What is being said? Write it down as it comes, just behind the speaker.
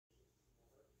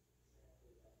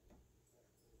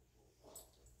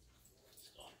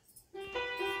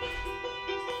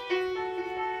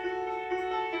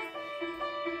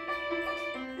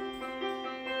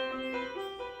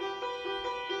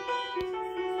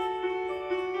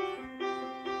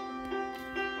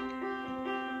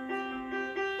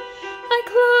I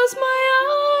close my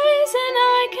eyes and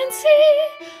I can see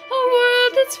a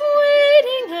world that's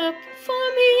waiting up for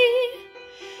me,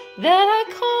 that I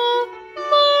call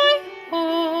my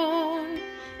home.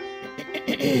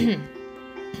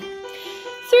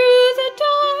 Through the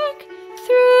dark,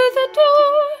 through the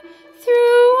door,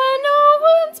 through where no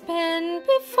one's been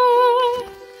before,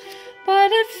 but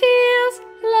it feels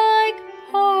like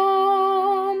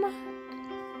home.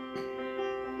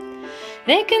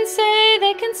 They can say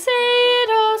it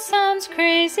all sounds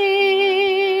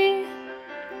crazy.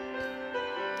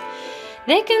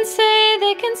 They can say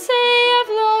I've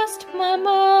lost my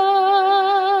mind.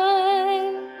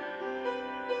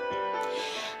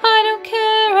 I don't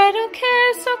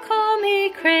care, so call me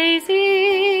crazy.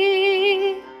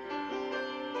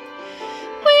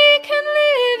 We can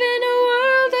live in a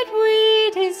world that we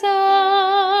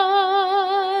design.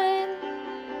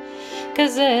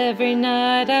 'Cause every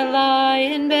night I lie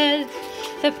in bed,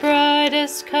 the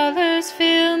brightest colors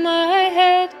fill my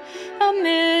head. A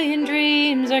million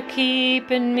dreams are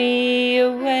keeping me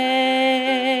awake.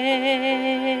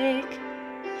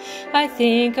 I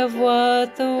think of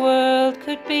what the world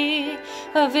could be,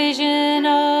 a vision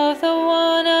of the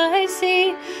one I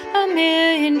see. A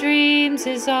million dreams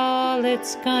is all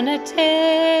it's gonna take.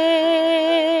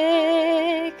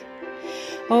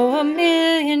 Oh, a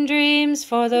million dreams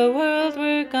for the world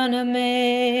we're gonna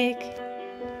make.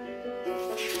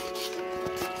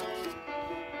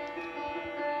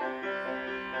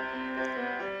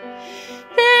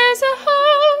 There's a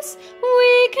house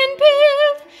we can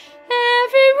build.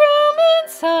 Every room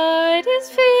inside is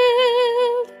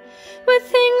filled with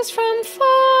things from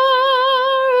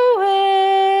far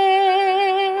away.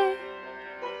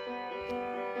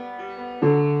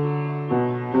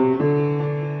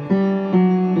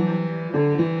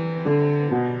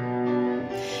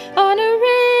 On a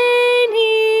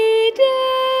rainy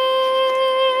day,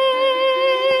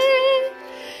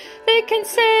 they can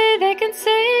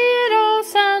say it all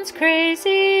sounds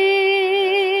crazy.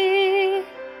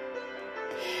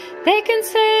 They can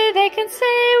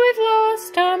say we've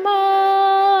lost our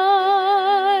minds.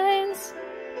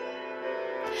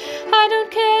 I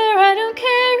don't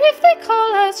care if they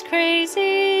call us crazy.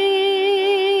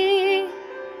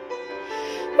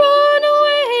 Run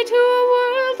away to a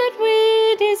world that we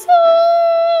design.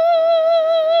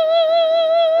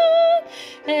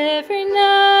 Every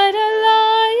night I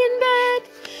lie in bed,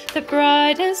 the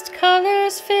brightest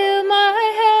colors fill my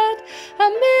head. A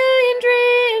million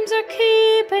dreams are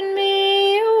keeping me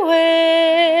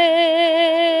awake.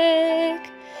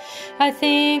 I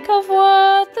think of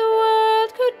what the world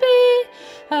could be,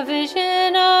 a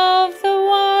vision of the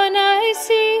one I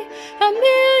see. A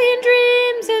million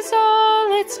dreams is all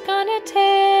it's gonna take.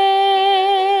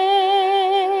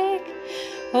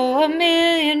 Oh, a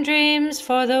million dreams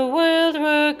for the world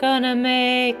we're gonna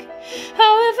make.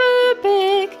 However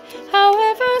big,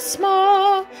 however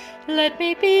small, let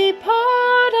me be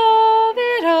part of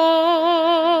it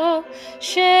all.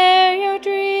 Share your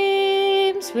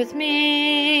dreams with me.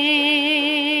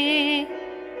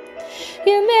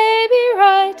 You may be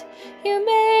right, you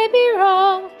may be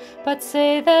wrong, but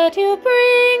say that you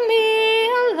bring me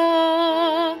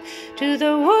along to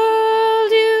the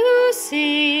world you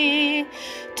see,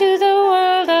 to the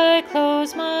world I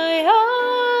close my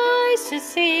eyes to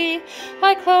see.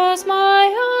 I close my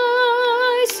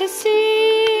eyes to see.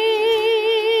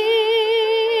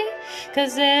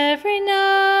 'Cause every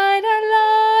night I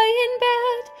lie in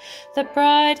bed, the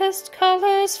brightest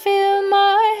colors fill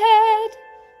my head.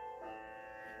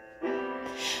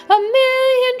 A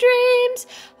million dreams,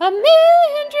 a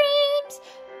million dreams.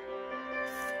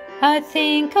 I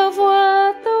think of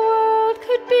what the world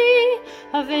could be,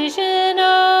 a vision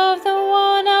of the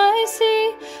one I see.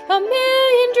 A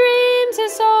million dreams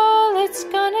is all it's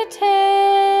gonna take.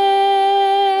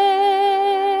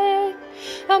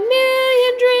 A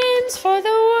million dreams for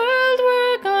the world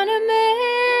we're gonna make.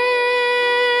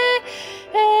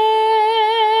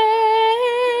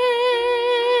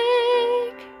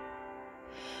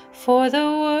 For the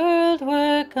world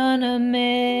we're gonna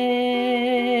make.